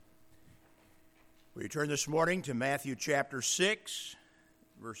We turn this morning to Matthew chapter 6,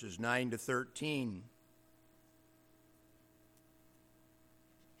 verses 9 to 13.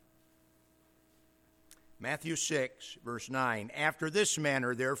 Matthew 6, verse 9. After this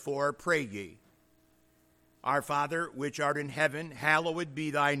manner, therefore, pray ye. Our Father, which art in heaven, hallowed be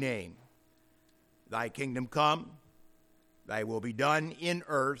thy name. Thy kingdom come, thy will be done in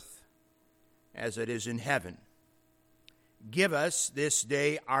earth as it is in heaven. Give us this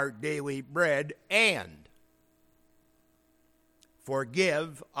day our daily bread, and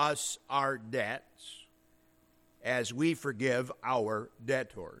forgive us our debts as we forgive our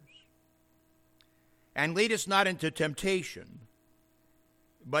debtors. And lead us not into temptation,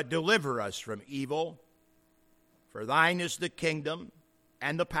 but deliver us from evil. For thine is the kingdom,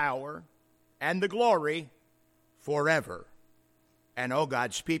 and the power, and the glory forever. And all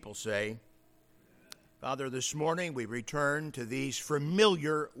God's people say, Father, this morning we return to these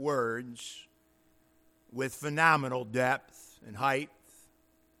familiar words with phenomenal depth and height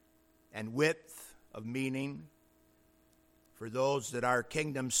and width of meaning for those that are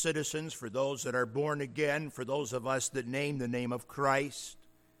kingdom citizens, for those that are born again, for those of us that name the name of Christ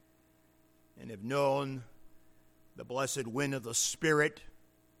and have known the blessed wind of the Spirit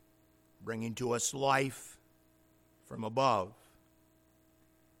bringing to us life from above.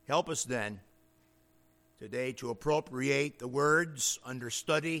 Help us then today to appropriate the words under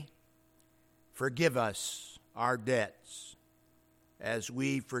study. Forgive us our debts as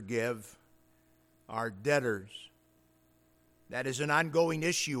we forgive our debtors. That is an ongoing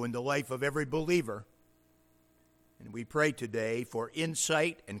issue in the life of every believer. And we pray today for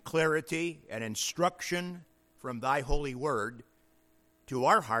insight and clarity and instruction from thy holy word to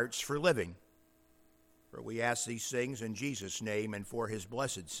our hearts for living. For we ask these things in Jesus' name and for his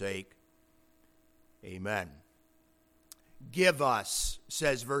blessed sake. Amen. Give us,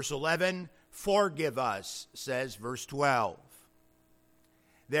 says verse 11. Forgive us, says verse 12.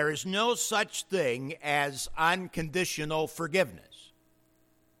 There is no such thing as unconditional forgiveness.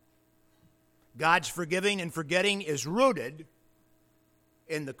 God's forgiving and forgetting is rooted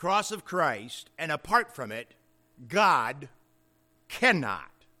in the cross of Christ, and apart from it, God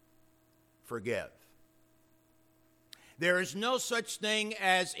cannot forgive. There is no such thing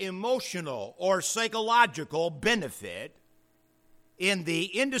as emotional or psychological benefit in the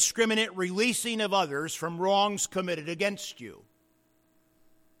indiscriminate releasing of others from wrongs committed against you.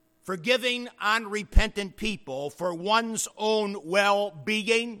 Forgiving unrepentant people for one's own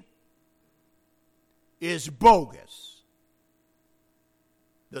well-being is bogus.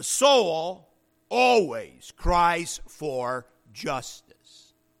 The soul always cries for justice.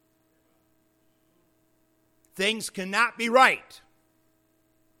 Things cannot be right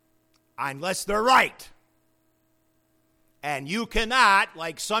unless they're right. And you cannot,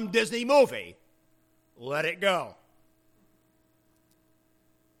 like some Disney movie, let it go.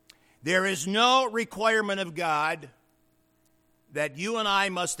 There is no requirement of God that you and I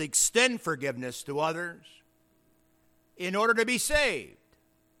must extend forgiveness to others in order to be saved.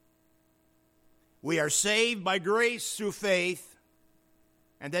 We are saved by grace through faith,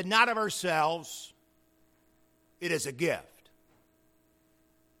 and that not of ourselves. It is a gift.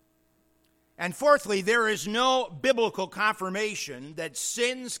 And fourthly, there is no biblical confirmation that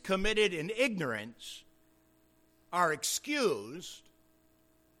sins committed in ignorance are excused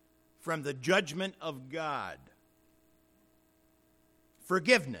from the judgment of God.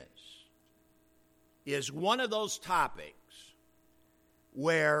 Forgiveness is one of those topics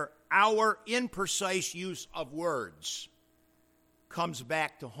where our imprecise use of words comes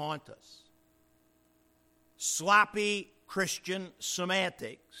back to haunt us. Sloppy Christian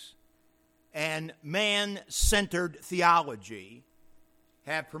semantics and man-centered theology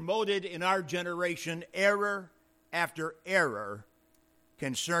have promoted in our generation error after error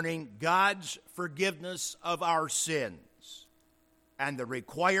concerning God's forgiveness of our sins and the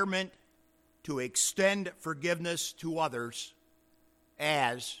requirement to extend forgiveness to others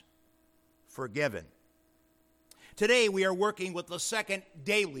as forgiven. Today we are working with the second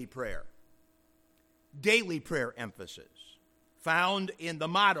daily prayer emphasis found in the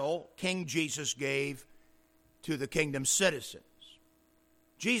model King Jesus gave to the kingdom citizens.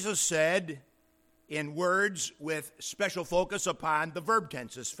 Jesus said, in words with special focus upon the verb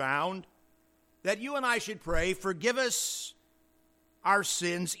tenses found, that you and I should pray, forgive us our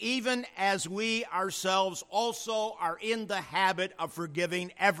sins, even as we ourselves also are in the habit of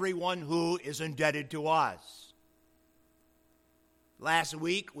forgiving everyone who is indebted to us. Last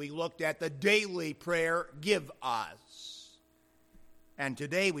week, we looked at the daily prayer, give us. And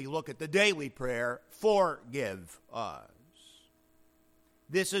today we look at the daily prayer, forgive us.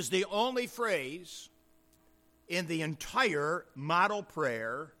 This is the only phrase in the entire model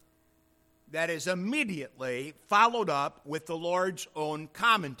prayer that is immediately followed up with the Lord's own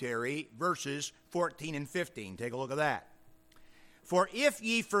commentary, verses 14 and 15. Take a look at that. For if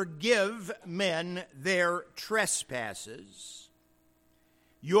ye forgive men their trespasses,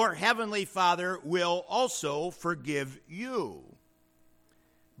 your heavenly Father will also forgive you.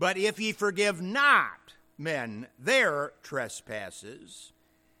 But if ye forgive not men their trespasses,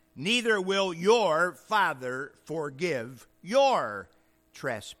 neither will your Father forgive your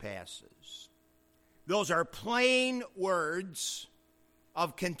trespasses. Those are plain words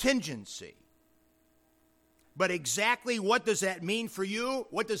of contingency. But exactly what does that mean for you?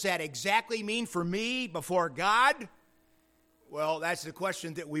 What does that exactly mean for me before God? Well, that's the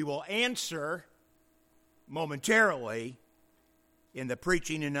question that we will answer momentarily in the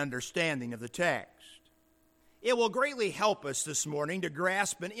preaching and understanding of the text. It will greatly help us this morning to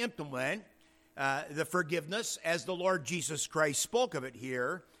grasp and implement the forgiveness as the Lord Jesus Christ spoke of it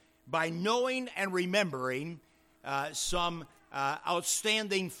here by knowing and remembering some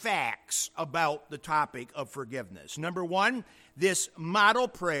outstanding facts about the topic of forgiveness. Number one, this model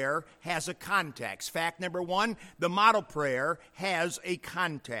prayer has a context. Fact number one, the model prayer has a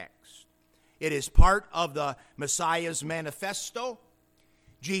context. It is part of the Messiah's manifesto.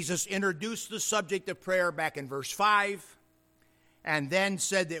 Jesus introduced the subject of prayer back in verse 5, and then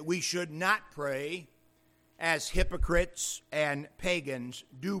said that we should not pray as hypocrites and pagans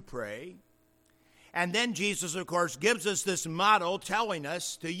do pray. And then Jesus, of course, gives us this model, telling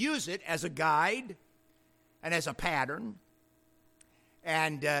us to use it as a guide and as a pattern.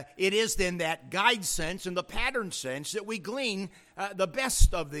 And it is in that guide sense and the pattern sense that we glean the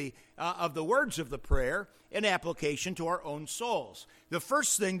best of the words of the prayer in application to our own souls. The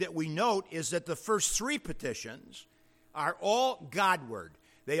first thing that we note is that the first three petitions are all Godward.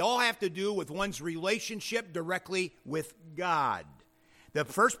 They all have to do with one's relationship directly with God. The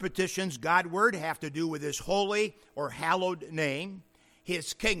first petitions, Godward, have to do with his holy or hallowed name,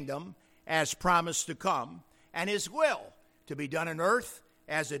 his kingdom as promised to come, and his will to be done on earth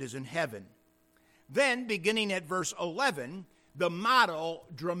as it is in heaven. Then, beginning at verse 11, the model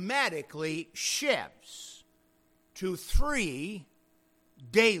dramatically shifts to three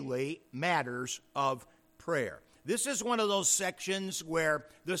daily matters of prayer. This is one of those sections where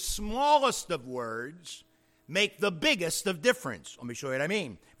the smallest of words make the biggest of difference. Let me show you what I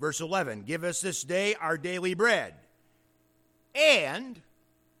mean. Verse 11, give us this day our daily bread, and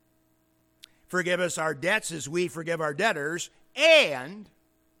forgive us our debts as we forgive our debtors, and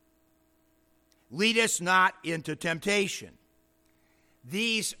lead us not into temptation.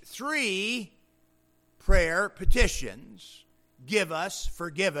 These three prayer petitions, give us,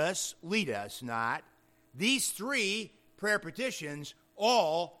 forgive us, lead us not, these three prayer petitions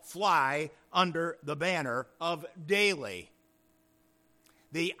all fly under the banner of daily.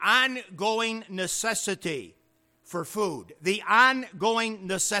 The ongoing necessity for food, the ongoing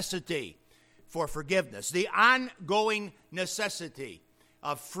necessity for forgiveness, the ongoing necessity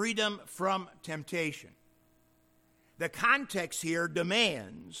of freedom from temptation. The context here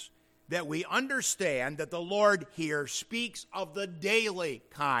demands that we understand that the Lord here speaks of the daily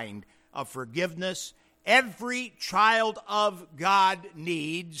kind of forgiveness every child of God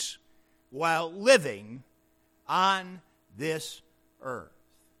needs while living on this earth.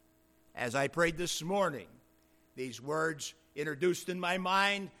 As I prayed this morning, these words introduced in my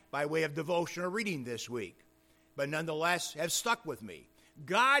mind by way of devotional reading this week, but nonetheless have stuck with me.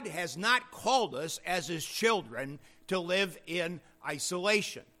 God has not called us as his children to live in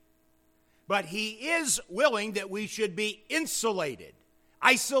isolation, but he is willing that we should be insulated.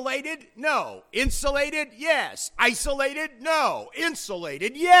 Isolated? No. Insulated? Yes. Isolated? No.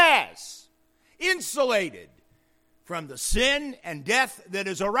 Insulated? Yes. Insulated from the sin and death that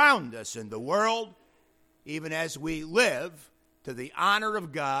is around us in the world, even as we live to the honor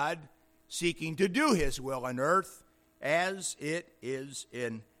of God, seeking to do his will on earth as it is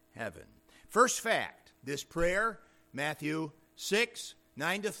in heaven. First fact, this prayer, Matthew 6,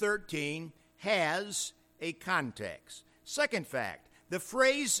 9-13, has a context. Second fact, the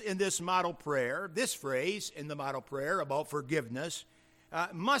phrase in this model prayer, this phrase in the model prayer about forgiveness,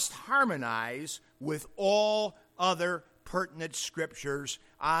 must harmonize with all other pertinent scriptures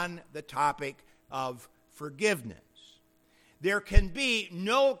on the topic of forgiveness. There can be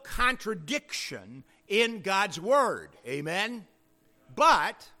no contradiction in God's word. Amen?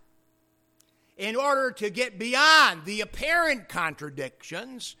 But in order to get beyond the apparent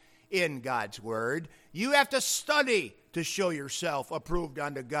contradictions in God's word, you have to study to show yourself approved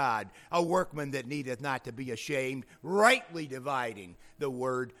unto God, a workman that needeth not to be ashamed, rightly dividing the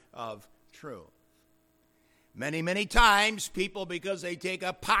word of truth. Many times, people, because they take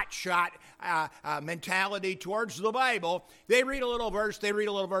a pot shot mentality towards the Bible, they read a little verse here, they read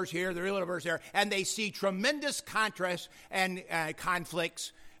a little verse there, and they see tremendous contrasts and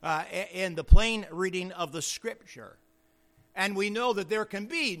conflicts in the plain reading of the Scripture. And we know that there can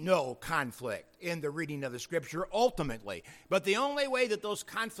be no conflict in the reading of the Scripture ultimately. But the only way that those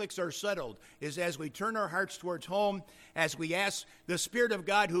conflicts are settled is as we turn our hearts towards home, as we ask the Spirit of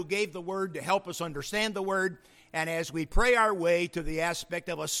God who gave the Word to help us understand the Word, and as we pray our way to the aspect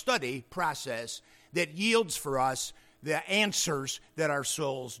of a study process that yields for us the answers that our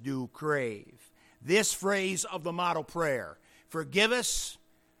souls do crave. This phrase of the model prayer, forgive us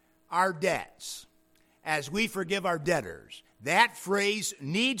our debts as we forgive our debtors, that phrase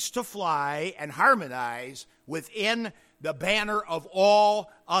needs to fly and harmonize within the banner of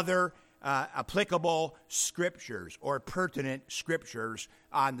all other applicable scriptures or pertinent scriptures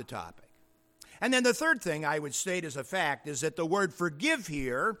on the topic. And then the third thing I would state as a fact is that the word forgive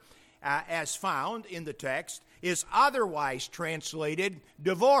here, as found in the text, is otherwise translated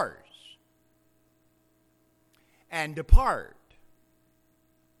divorce and depart.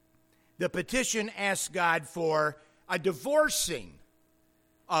 The petition asks God for a divorcing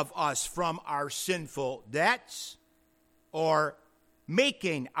of us from our sinful debts or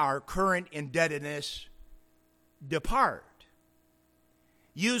making our current indebtedness depart.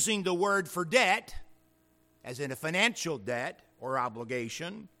 Using the word for debt, as in a financial debt or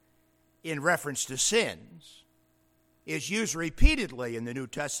obligation, in reference to sins, is used repeatedly in the New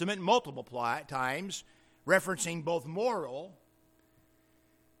Testament, multiple times, referencing both moral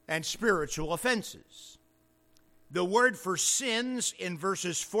and spiritual offenses. The word for sins in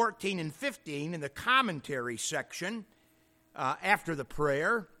verses 14 and 15 in the commentary section after the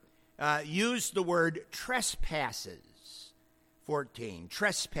prayer used the word trespasses. 14,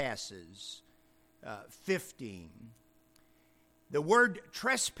 trespasses, 15. The word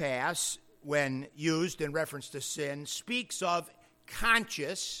trespass, when used in reference to sin, speaks of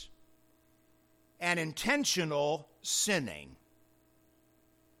conscious and intentional sinning.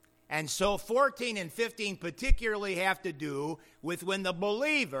 And so 14 and 15 particularly have to do with when the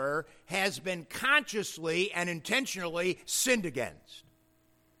believer has been consciously and intentionally sinned against.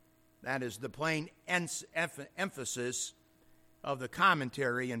 That is the plain emphasis of the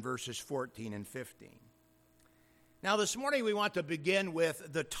commentary in verses 14 and 15. Now this morning we want to begin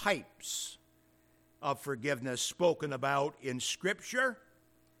with the types of forgiveness spoken about in Scripture,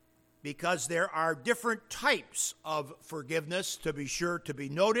 because there are different types of forgiveness, to be sure to be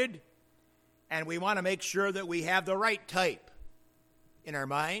noted, and we want to make sure that we have the right type in our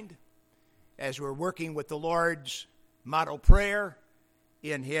mind as we're working with the Lord's model prayer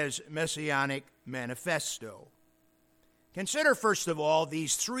in his Messianic Manifesto. Consider, first of all,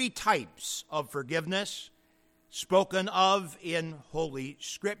 these three types of forgiveness spoken of in Holy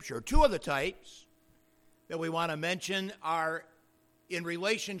Scripture. Two of the types that we want to mention are in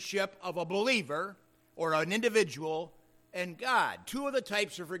relationship of a believer or an individual and God. Two of the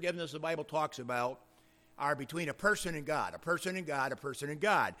types of forgiveness the Bible talks about are between a person and God, a person and God, a person and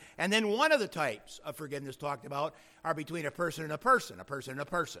God. And then one of the types of forgiveness talked about are between a person and a person, a person and a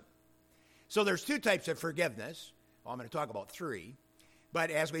person. So there's two types of forgiveness. Well, I'm going to talk about three.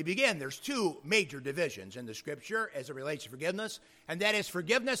 But as we begin, there's two major divisions in the Scripture as it relates to forgiveness, and that is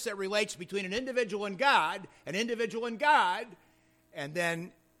forgiveness that relates between an individual and God, and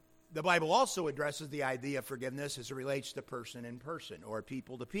then the Bible also addresses the idea of forgiveness as it relates to person in person or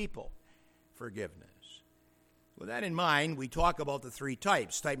people to people forgiveness. With that in mind, we talk about the three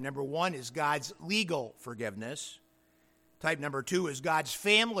types. Type number one is God's legal forgiveness. Type number two is God's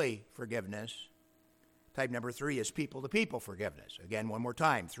family forgiveness. Type number three is people to people forgiveness. Again, one more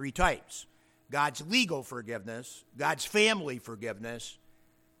time, three types. God's legal forgiveness, God's family forgiveness,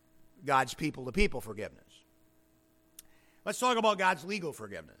 God's people to people forgiveness. Let's talk about God's legal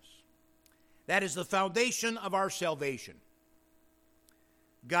forgiveness. That is the foundation of our salvation.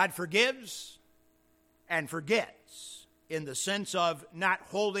 God forgives and forgets in the sense of not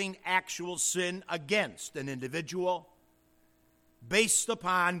holding actual sin against an individual based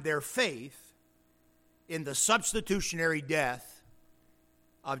upon their faith in the substitutionary death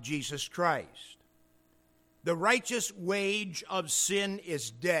of Jesus Christ. The righteous wage of sin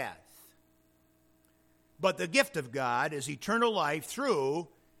is death. But the gift of God is eternal life through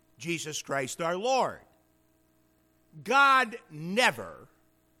Jesus Christ our Lord. God never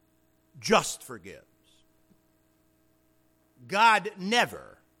just forgives. God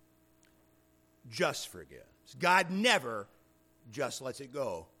never just forgives. God never just lets it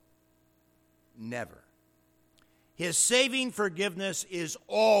go. Never. His saving forgiveness is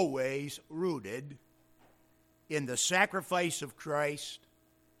always rooted in the sacrifice of Christ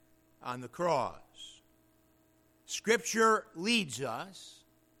on the cross. Scripture leads us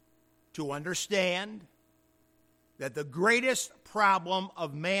to understand that the greatest problem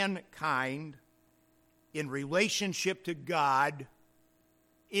of mankind in relationship to God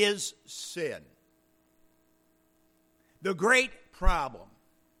is sin. The great problem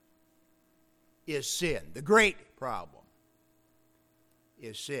is sin. The great problem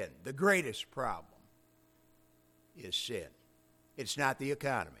is sin. The greatest problem is sin. It's not the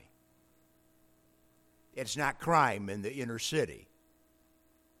economy. It's not crime in the inner city.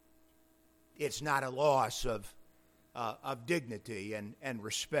 It's not a loss of dignity and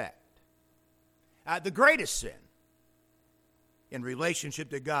respect. The greatest sin in relationship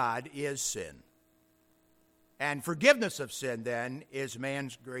to God is sin. And forgiveness of sin, then, is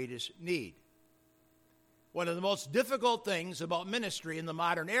man's greatest need. One of the most difficult things about ministry in the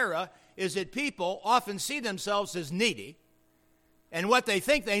modern era is that people often see themselves as needy, and what they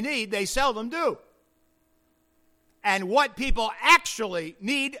think they need, they seldom do. And what people actually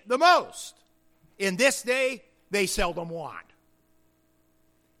need the most in this day, they seldom want.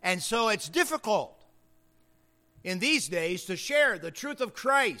 And so it's difficult in these days to share the truth of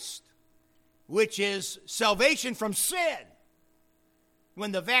Christ, which is salvation from sin,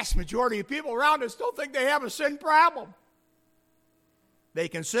 when the vast majority of people around us don't think they have a sin problem. They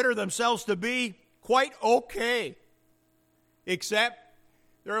consider themselves to be quite okay, except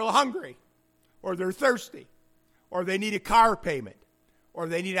they're hungry, or they're thirsty, or they need a car payment, or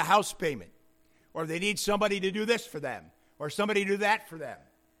they need a house payment, or they need somebody to do this for them, or somebody to do that for them,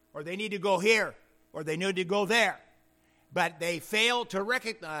 or they need to go here, or they need to go there. But they fail to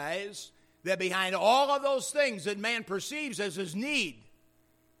recognize that behind all of those things that man perceives as his need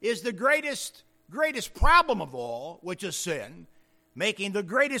is the greatest problem of all, which is sin, making the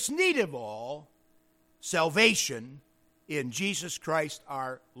greatest need of all salvation in Jesus Christ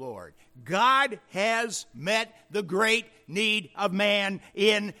our Lord. God has met the great need of man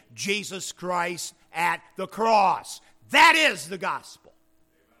in Jesus Christ at the cross. That is the gospel.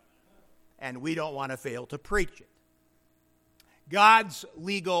 And we don't want to fail to preach it. God's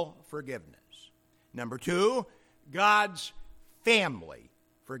legal forgiveness. Number 2, God's family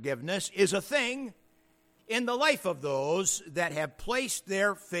forgiveness is a thing in the life of those that have placed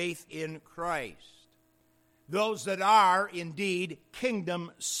their faith in Christ. Those that are indeed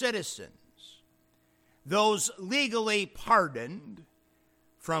kingdom citizens. Those legally pardoned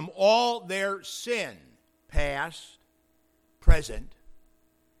from all their sin, past, present,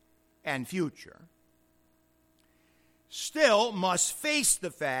 and future, still must face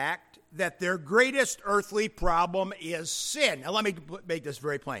the fact that their greatest earthly problem is sin. Now let me make this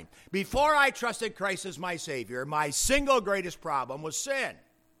very plain. Before I trusted Christ as my Savior, my single greatest problem was sin.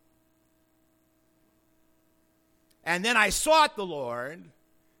 And then I sought the Lord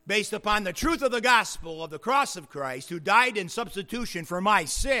based upon the truth of the gospel of the cross of Christ, who died in substitution for my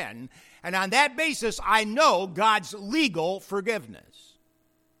sin. And on that basis, I know God's legal forgiveness.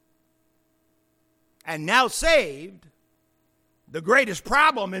 And now saved, the greatest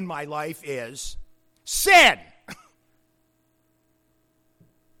problem in my life is sin.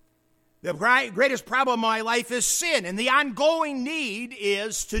 The greatest problem in my life is sin. And the ongoing need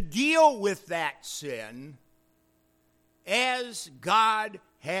is to deal with that sin as God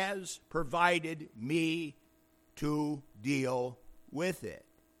has provided me to deal with it.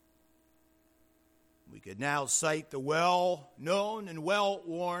 We could now cite the well-known and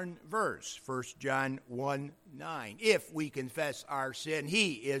well-worn verse, 1 John 1:9. If we confess our sin,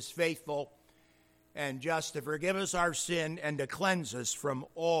 he is faithful and just to forgive us our sin and to cleanse us from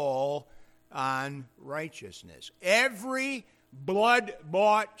all unrighteousness. Every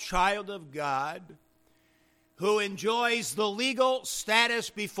blood-bought child of God who enjoys the legal status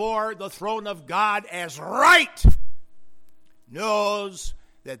before the throne of God as right knows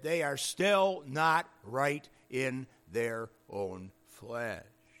that they are still not right in their own flesh.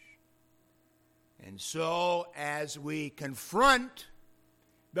 And so, as we confront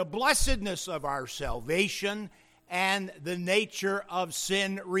the blessedness of our salvation and the nature of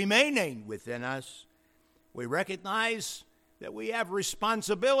sin remaining within us, we recognize that we have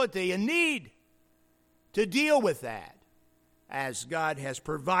responsibility and need to deal with that as God has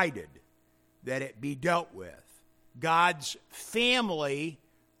provided that it be dealt with. God's family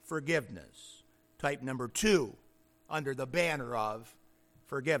forgiveness. Type number 2 under the banner of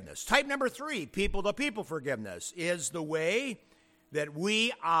forgiveness. Type number 3, people-to-people forgiveness, is the way that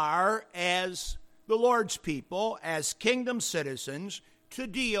we are as the Lord's people, as kingdom citizens, to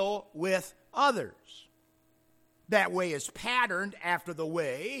deal with others. That way is patterned after the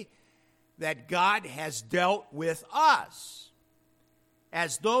way that God has dealt with us.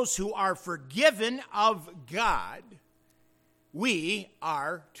 As those who are forgiven of God, we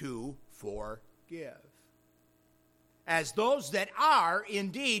are to forgive. As those that are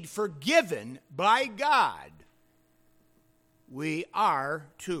indeed forgiven by God, we are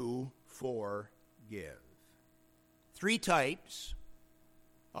to forgive. 3 types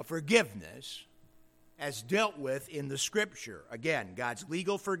of forgiveness as dealt with in the Scripture. Again, God's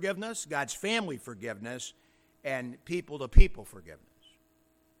legal forgiveness, God's family forgiveness, and people-to-people forgiveness.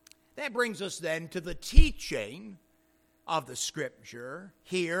 That brings us then to the teaching of the Scripture,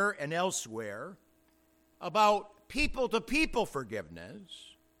 here and elsewhere, about people-to-people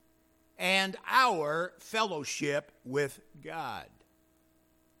forgiveness and our fellowship with God.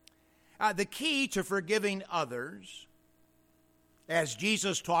 The key to forgiving others, as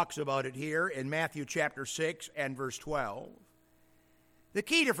Jesus talks about it here in Matthew chapter 6 and verse 12, the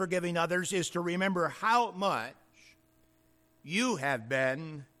key to forgiving others is to remember how much you have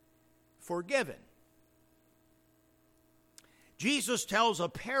been forgiven. Jesus tells a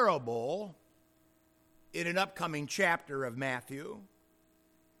parable in an upcoming chapter of Matthew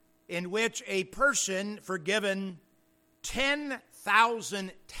in which a person forgiven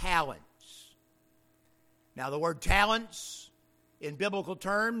 10,000 talents. Now, the word talents in biblical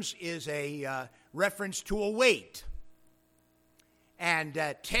terms is a reference to a weight. And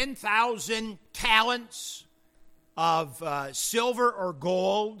 10,000 talents of silver or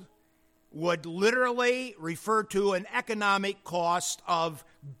gold would literally refer to an economic cost of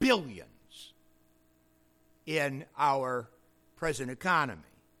billions in our present economy.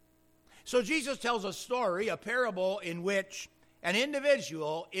 So Jesus tells a story, a parable in which an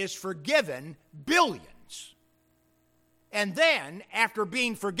individual is forgiven billions. And then, after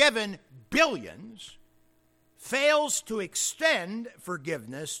being forgiven billions, fails to extend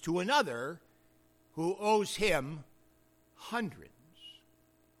forgiveness to another who owes him hundreds.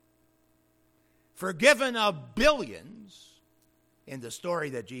 Forgiven of billions, in the story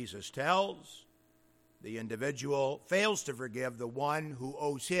that Jesus tells, the individual fails to forgive the one who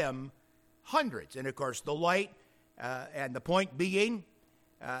owes him hundreds. And of course, the light and the point being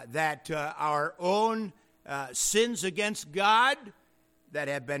that our own sins against God that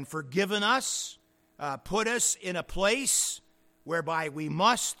have been forgiven us put us in a place whereby we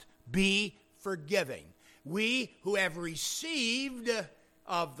must be forgiving. We who have received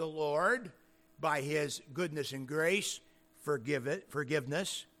of the Lord by his goodness and grace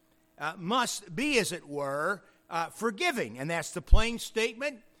forgiveness must be, as it were, forgiving. And that's the plain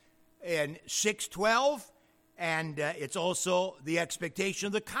statement in 6:12, and it's also the expectation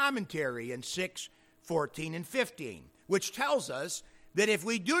of the commentary in 6:14 and 15, which tells us that if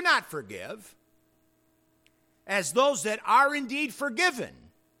we do not forgive, as those that are indeed forgiven,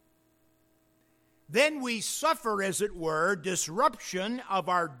 then we suffer, as it were, disruption of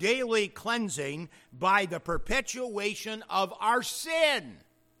our daily cleansing by the perpetuation of our sin.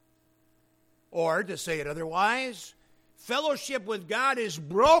 Or, to say it otherwise, fellowship with God is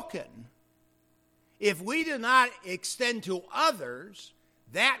broken if we do not extend to others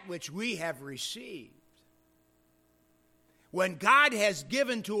that which we have received. When God has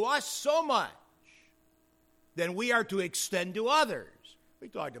given to us so much, then we are to extend to others. We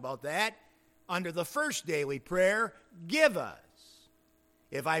talked about that under the first daily prayer, give us.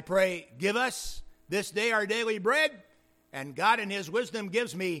 If I pray, give us this day our daily bread, and God in his wisdom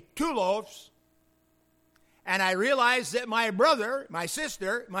gives me 2 loaves, and I realize that my brother, my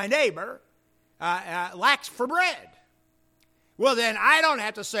sister, my neighbor lacks for bread, well, then I don't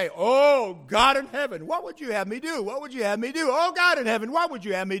have to say, oh, God in heaven, what would you have me do? What would you have me do? Oh, God in heaven, what would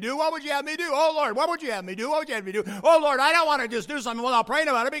you have me do? What would you have me do? Oh, Lord, what would you have me do? What would you have me do? Oh, Lord, I don't want to just do something without praying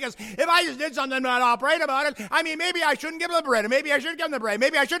about it, because if I just did something without praying about it, I mean, maybe I shouldn't give them the bread, and maybe I should give them the bread,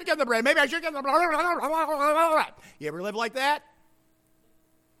 maybe I shouldn't give them the bread, maybe I should give them the bread. You ever live like that?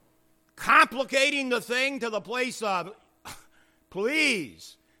 Complicating the thing to the place of,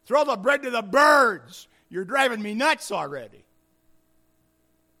 please, throw the bread to the birds. You're driving me nuts already.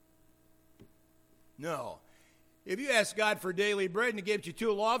 No. If you ask God for daily bread and he gives you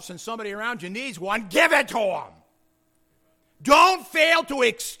 2 loaves and somebody around you needs one, give it to them. Don't fail to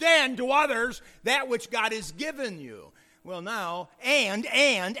extend to others that which God has given you. Well, now, and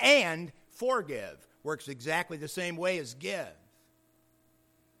forgive works exactly the same way as give.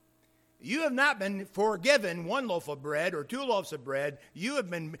 You have not been forgiven 1 loaf of bread or 2 loaves of bread. You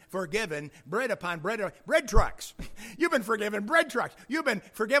have been forgiven bread upon bread, bread trucks. You've been forgiven bread trucks. You've been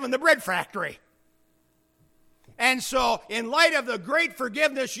forgiven the bread factory. And so, in light of the great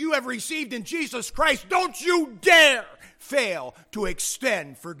forgiveness you have received in Jesus Christ, don't you dare fail to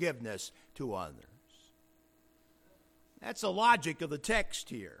extend forgiveness to others. That's the logic of the text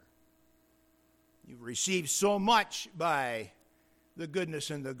here. You've received so much by the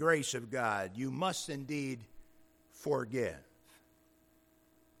goodness and the grace of God. You must indeed forgive.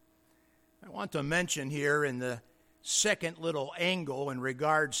 I want to mention here in the second little angle in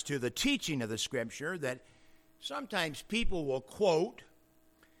regards to the teaching of the Scripture that sometimes people will quote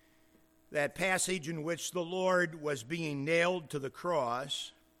that passage in which the Lord was being nailed to the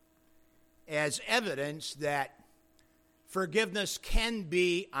cross as evidence that forgiveness can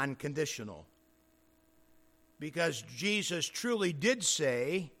be unconditional. Because Jesus truly did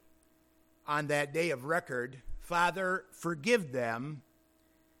say on that day of record, Father, forgive them,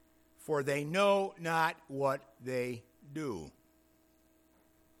 for they know not what they do.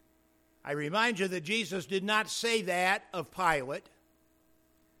 I remind you that Jesus did not say that of Pilate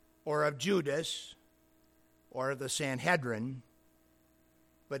or of Judas or of the Sanhedrin,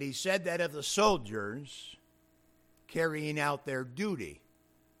 but he said that of the soldiers carrying out their duty.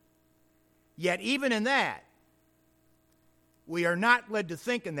 Yet even in that, we are not led to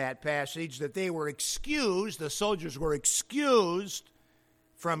think in that passage that they were excused, the soldiers were excused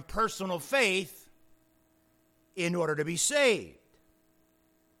from personal faith in order to be saved.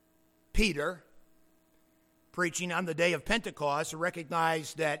 Peter, preaching on the day of Pentecost,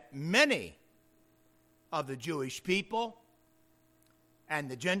 recognized that many of the Jewish people and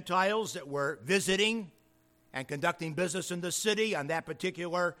the Gentiles that were visiting and conducting business in the city on that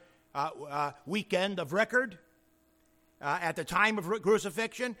particular weekend of record, at the time of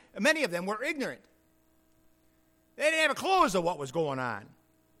crucifixion, many of them were ignorant. They didn't have a clue as to what was going on.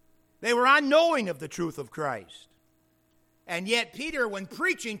 They were unknowing of the truth of Christ. And yet Peter, when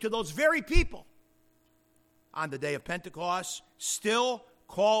preaching to those very people on the day of Pentecost, still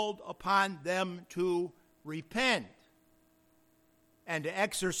called upon them to repent and to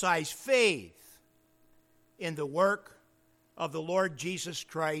exercise faith in the work of the Lord Jesus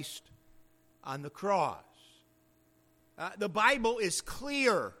Christ on the cross. The Bible is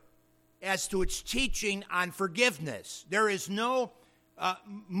clear as to its teaching on forgiveness. There is no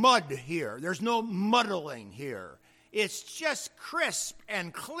mud here. There's no muddling here. It's just crisp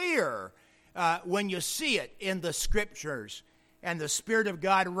and clear when you see it in the Scriptures, and the Spirit of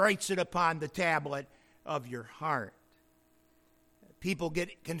God writes it upon the tablet of your heart. People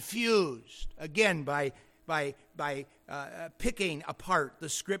get confused, again, by picking apart the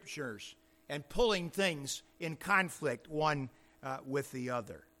Scriptures and pulling things in conflict one with the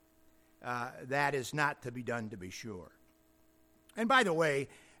other. That is not to be done, to be sure. And by the way,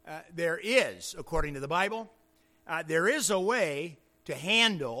 there is, according to the Bible, there is a way to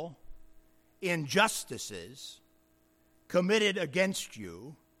handle injustices committed against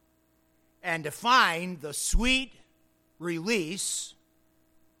you and to find the sweet release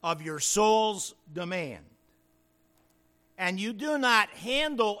of your soul's demand. And you do not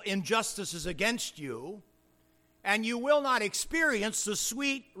handle injustices against you, and you will not experience the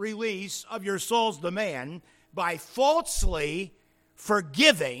sweet release of your soul's demand by falsely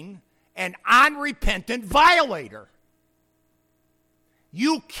forgiving an unrepentant violator.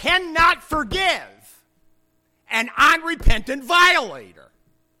 You cannot forgive an unrepentant violator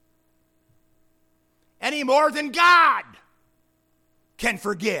any more than God can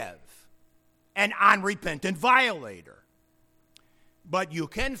forgive an unrepentant violator. But you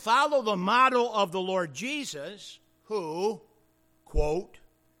can follow the model of the Lord Jesus, who, quote,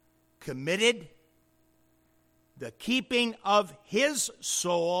 committed the keeping of his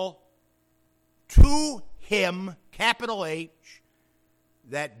soul to him, capital H,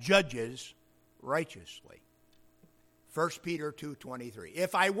 that judges righteously. 1 Peter 2:23.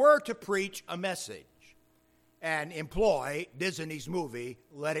 If I were to preach a message and employ Disney's movie,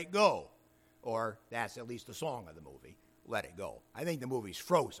 Let It Go, or that's at least the song of the movie, Let It Go. I think the movie's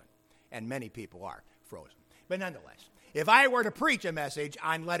Frozen, and many people are frozen. But nonetheless, if I were to preach a message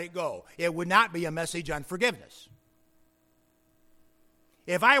on Let It Go, it would not be a message on forgiveness.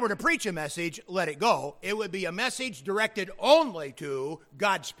 If I were to preach a message, Let It Go, it would be a message directed only to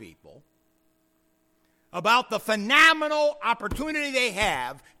God's people about the phenomenal opportunity they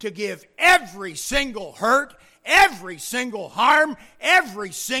have to give every single hurt, every single harm,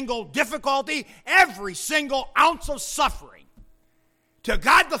 every single difficulty, every single ounce of suffering to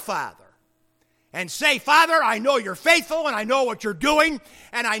God the Father and say, Father, I know you're faithful and I know what you're doing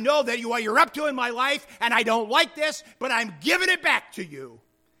and I know that what you're up to in my life and I don't like this, but I'm giving it back to you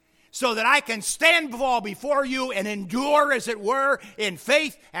so that I can stand before you and endure, as it were, in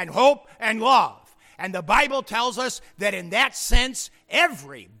faith and hope and love. And the Bible tells us that in that sense,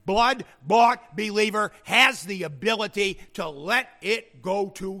 every blood-bought believer has the ability to let it go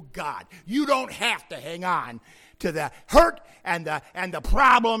to God. You don't have to hang on to the hurt and the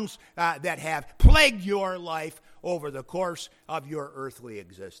problems that have plagued your life over the course of your earthly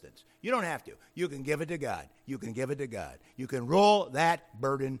existence. You don't have to. You can give it to God. You can give it to God. You can roll that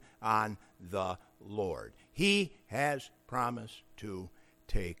burden on the Lord. He has promised to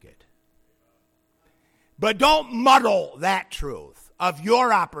take it. But don't muddle that truth of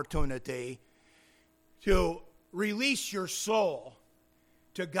your opportunity to release your soul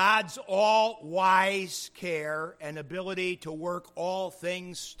to God's all-wise care and ability to work all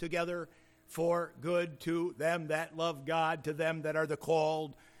things together for good to them that love God, to them that are the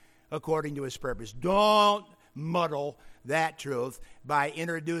called according to his purpose. Don't muddle that truth by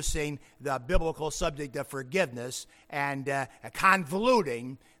introducing the biblical subject of forgiveness and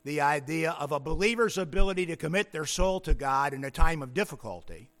convoluting the idea of a believer's ability to commit their soul to God in a time of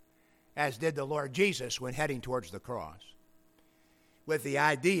difficulty, as did the Lord Jesus when heading towards the cross, with the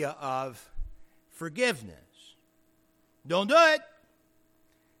idea of forgiveness. Don't do it.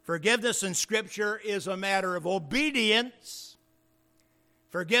 Forgiveness in Scripture is a matter of obedience.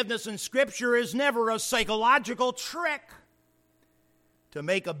 Forgiveness in Scripture is never a psychological trick to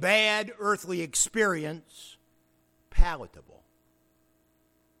make a bad earthly experience palatable.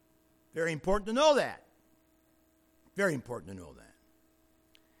 Very important to know that. Very important to know that.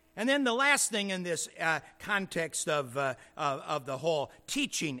 And then the last thing in this context of the whole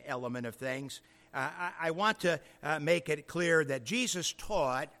teaching element of things, I want to make it clear that Jesus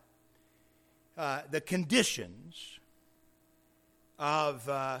taught the conditions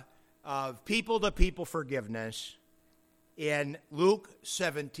of people-to-people forgiveness in Luke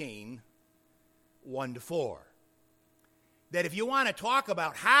 17, 1-4. That if you want to talk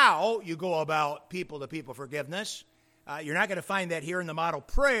about how you go about people-to-people forgiveness, you're not going to find that here in the model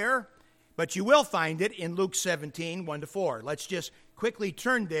prayer, but you will find it in Luke 17, 1-4. Let's just quickly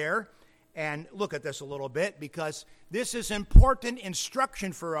turn there and look at this a little bit, because this is important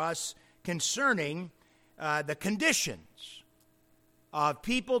instruction for us concerning the conditions of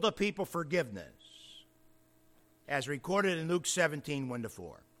people-to-people forgiveness, as recorded in Luke 17,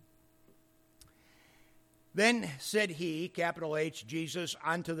 1-4. Then said he, capital H, Jesus,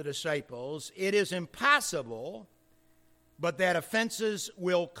 unto the disciples, it is impossible but that offenses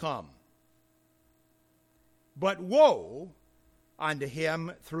will come. But woe unto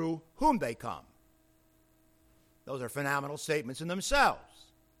him through whom they come. Those are phenomenal statements in themselves.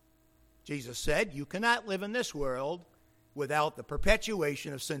 Jesus said, you cannot live in this world without the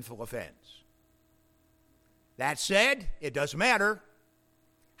perpetuation of sinful offense. That said, it does matter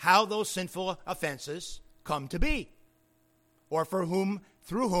how those sinful offenses come to be, or through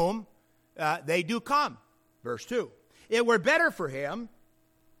whom they do come. Verse 2. It were better for him,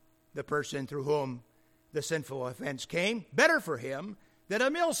 the person through whom the sinful offense came, better for him that a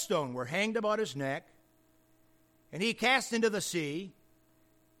millstone were hanged about his neck, and he cast into the sea,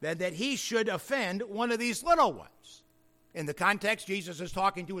 than that he should offend one of these little ones. In the context, Jesus is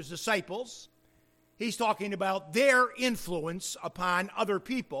talking to his disciples. He's talking about their influence upon other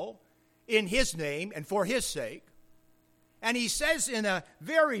people in his name and for his sake. And he says in a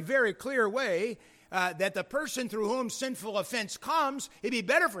very, very clear way that the person through whom sinful offense comes, it'd be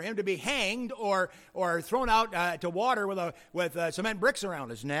better for him to be hanged or thrown out to water with cement bricks around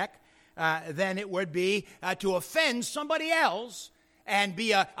his neck than it would be to offend somebody else and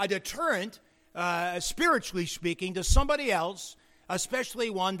be a deterrent, spiritually speaking, to somebody else, especially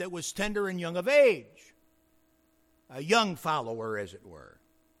one that was tender and young of age, a young follower, as it were.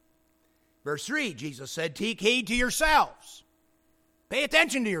 Verse 3, Jesus said, take heed to yourselves. Pay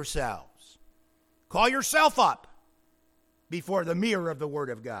attention to yourselves. Call yourself up before the mirror of the Word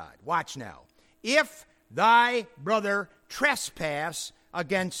of God. Watch now. If thy brother trespass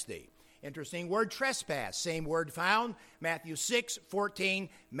against thee. Interesting word, trespass. Same word found, Matthew 6:14,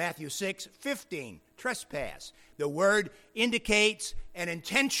 Matthew 6:15. Trespass. The word indicates an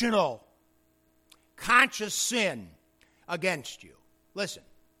intentional, conscious sin against you. Listen,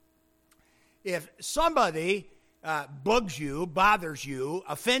 if somebody bugs you, bothers you,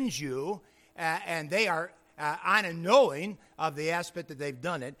 offends you, and they are unknowing of the aspect that they've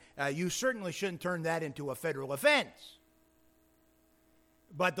done it, you certainly shouldn't turn that into a federal offense.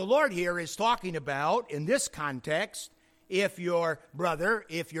 But the Lord here is talking about, in this context, if your brother,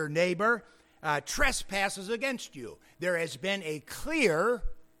 if your neighbor trespasses against you. There has been a clear,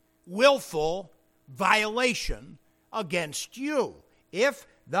 willful violation against you. If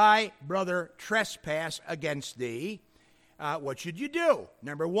thy brother trespass against thee, what should you do?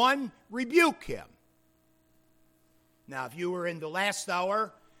 Number one, rebuke him. Now, if you were in the last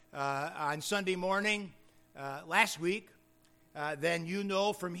hour on Sunday morning last week, then you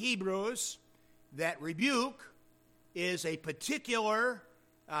know from Hebrews that rebuke is a particular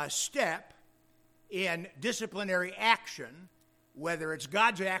step in disciplinary action, whether it's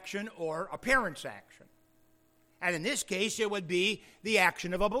God's action or a parent's action. And in this case, it would be the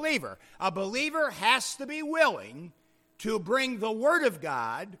action of a believer. A believer has to be willing to bring the Word of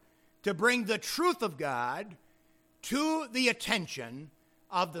God, to bring the truth of God to the attention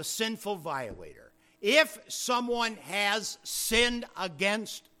of the sinful violator. If someone has sinned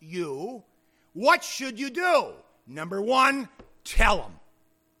against you, what should you do? Number one, tell them.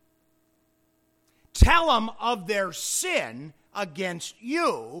 Tell them of their sin against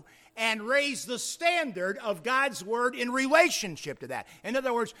you and raise the standard of God's word in relationship to that. In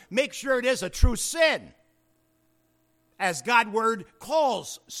other words, make sure it is a true sin, as God's word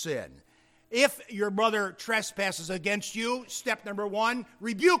calls sin. If your brother trespasses against you, step number one,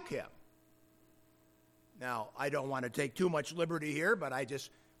 rebuke him. Now, I don't want to take too much liberty here, but I just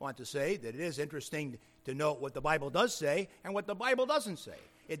want to say that it is interesting to note what the Bible does say and what the Bible doesn't say.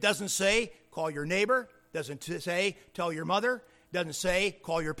 It doesn't say, call your neighbor. Doesn't say, tell your mother. Doesn't say,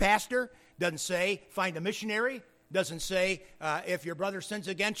 call your pastor. Doesn't say, find a missionary. Doesn't say, if your brother sins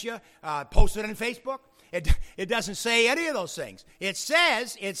against you, post it on Facebook. It doesn't say any of those things. It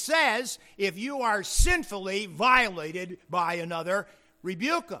says, if you are sinfully violated by another,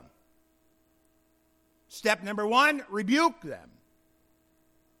 rebuke them. Step number one, rebuke them.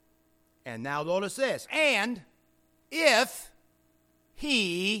 And now notice this. And if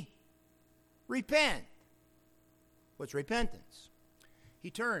he repent. What's repentance? He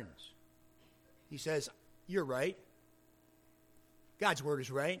turns. He says, you're right. God's word is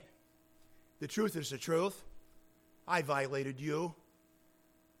right. The truth is the truth. I violated you.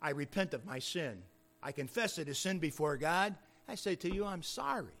 I repent of my sin. I confess it as sin before God. I say to you, I'm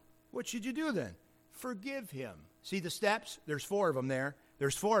sorry. What should you do then? Forgive him. See the steps? There's 4 of them there.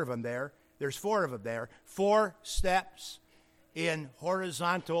 There's 4 of them there. There's 4 of them there. 4 steps in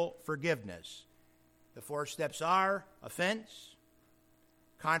horizontal forgiveness. The 4 steps are offense,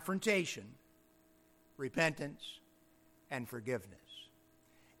 confrontation, repentance, and forgiveness.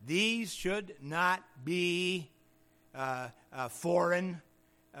 These should not be foreign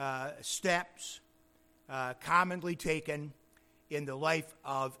steps commonly taken in the life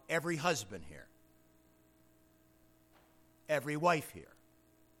of every husband here, every wife here.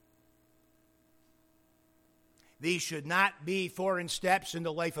 These should not be foreign steps in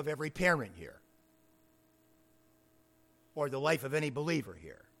the life of every parent here, or the life of any believer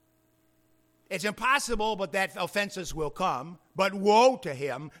here. It's impossible, but that offenses will come, but woe to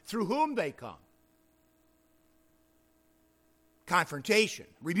him through whom they come. Confrontation,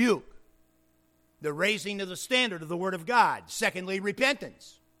 rebuke, the raising of the standard of the Word of God. Secondly,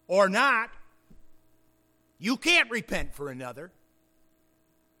 repentance, or not. You can't repent for another.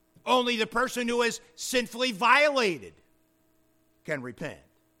 Only the person who is sinfully violated can repent.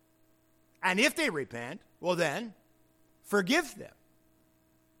 And if they repent, well then, forgive them.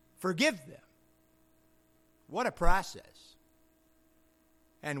 Forgive them. What a process.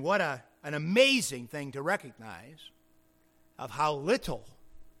 And what an amazing thing to recognize of how little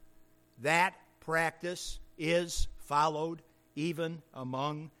that practice is followed even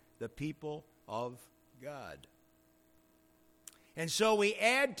among the people of God. And so we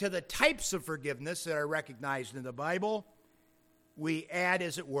add to the types of forgiveness that are recognized in the Bible, we add,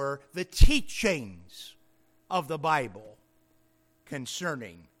 as it were, the teachings of the Bible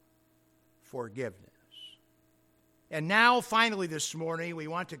concerning forgiveness. And now, finally, this morning, we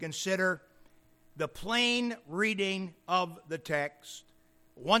want to consider the plain reading of the text,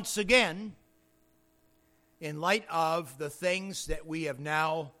 once again, in light of the things that we have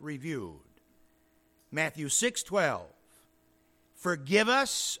now reviewed. Matthew 6:12, forgive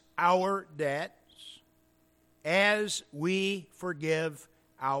us our debts as we forgive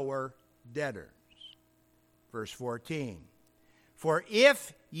our debtors. Verse 14, for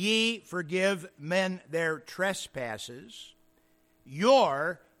if ye forgive men their trespasses,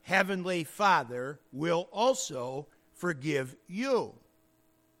 your heavenly Father will also forgive you.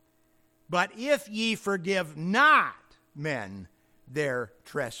 But if ye forgive not men their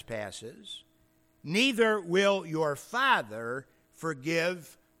trespasses, neither will your Father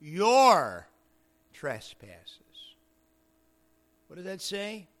forgive your trespasses. What does that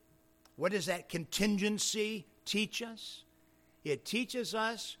say? What does that contingency teach us? It teaches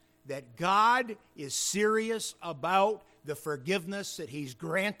us that God is serious about the forgiveness that He's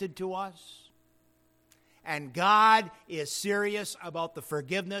granted to us. And God is serious about the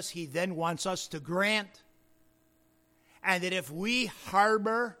forgiveness He then wants us to grant. And that if we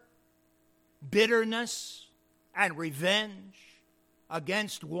harbor bitterness and revenge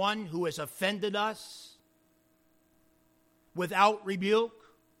against one who has offended us without rebuke,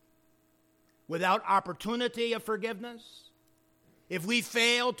 without opportunity of forgiveness, if we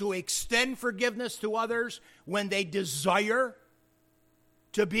fail to extend forgiveness to others when they desire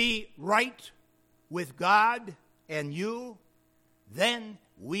to be right with God and you, then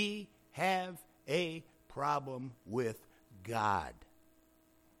we have a problem with God.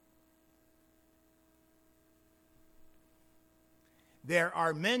 There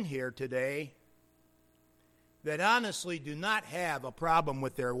are men here today that honestly do not have a problem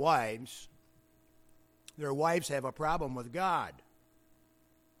with their wives. Their wives have a problem with God.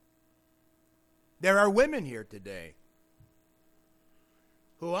 There are women here today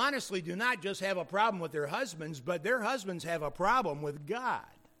who honestly do not just have a problem with their husbands, but their husbands have a problem with God.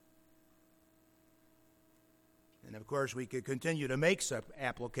 And of course, we could continue to make some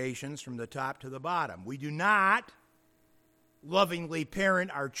applications from the top to the bottom. We do not lovingly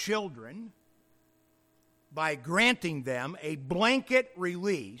parent our children by granting them a blanket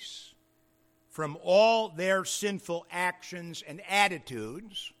release from all their sinful actions and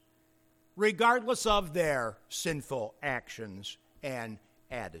attitudes, regardless of their sinful actions and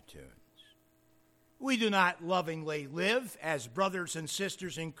attitudes. We do not lovingly live as brothers and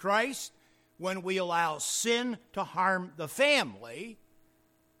sisters in Christ when we allow sin to harm the family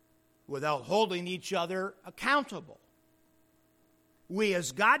without holding each other accountable. We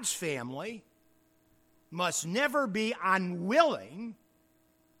as God's family must never be unwilling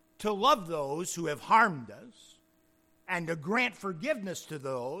to love those who have harmed us and to grant forgiveness to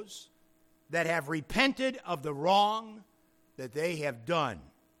those that have repented of the wrong that they have done.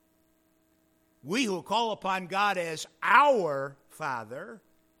 We who call upon God as our Father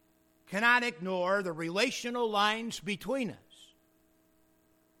cannot ignore the relational lines between us.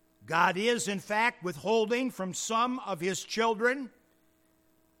 God is, in fact, withholding from some of his children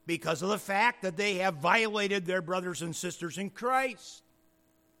because of the fact that they have violated their brothers and sisters in Christ.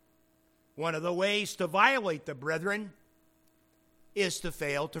 One of the ways to violate the brethren is to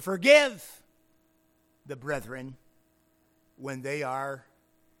fail to forgive the brethren when they are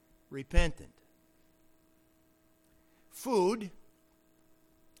repentant. Food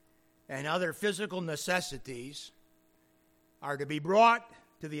and other physical necessities are to be brought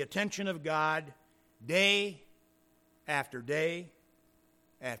to the attention of God day after day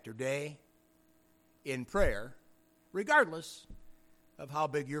after day in prayer, regardless of how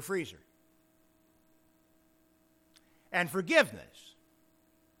big your freezer. And forgiveness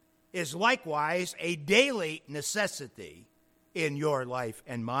is likewise a daily necessity in your life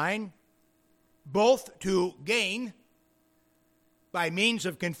and mine, both to gain by means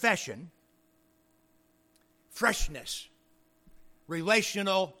of confession, freshness,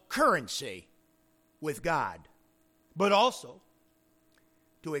 relational currency with God, but also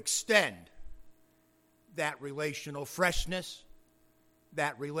to extend that relational freshness,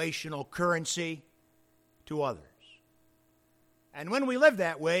 that relational currency to others. And when we live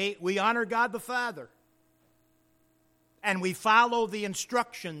that way, we honor God the Father, and we follow the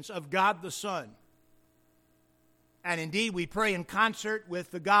instructions of God the Son. And indeed, we pray in concert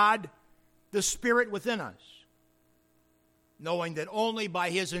with the God, the Spirit within us, knowing that only by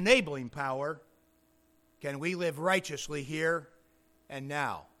his enabling power can we live righteously here and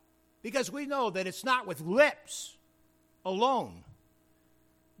now. Because we know that it's not with lips alone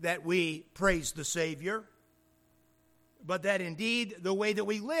that we praise the Savior, but that indeed the way that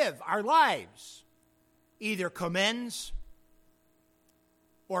we live our lives either commends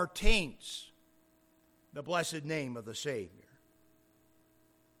or taints the blessed name of the Savior.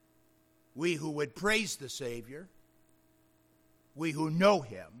 We who would praise the Savior, we who know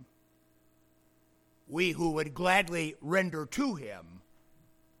him, we who would gladly render to him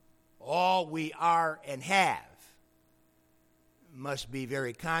all we are and have, must be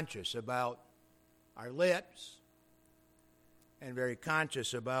very conscious about our lips and very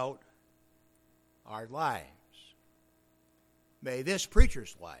conscious about our lives. May this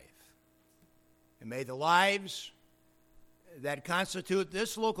preacher's life, and may the lives that constitute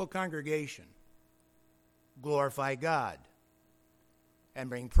this local congregation glorify God and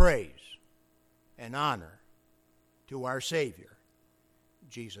bring praise and honor to our Savior,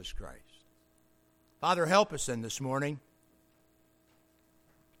 Jesus Christ. Father, help us then this morning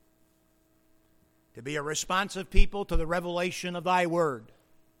to be a responsive people to the revelation of thy word,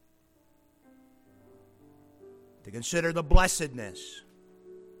 to consider the blessedness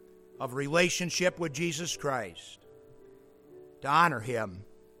of relationship with Jesus Christ, to honor him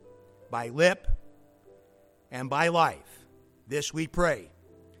by lip and by life. This we pray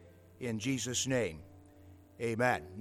in Jesus' name. Amen.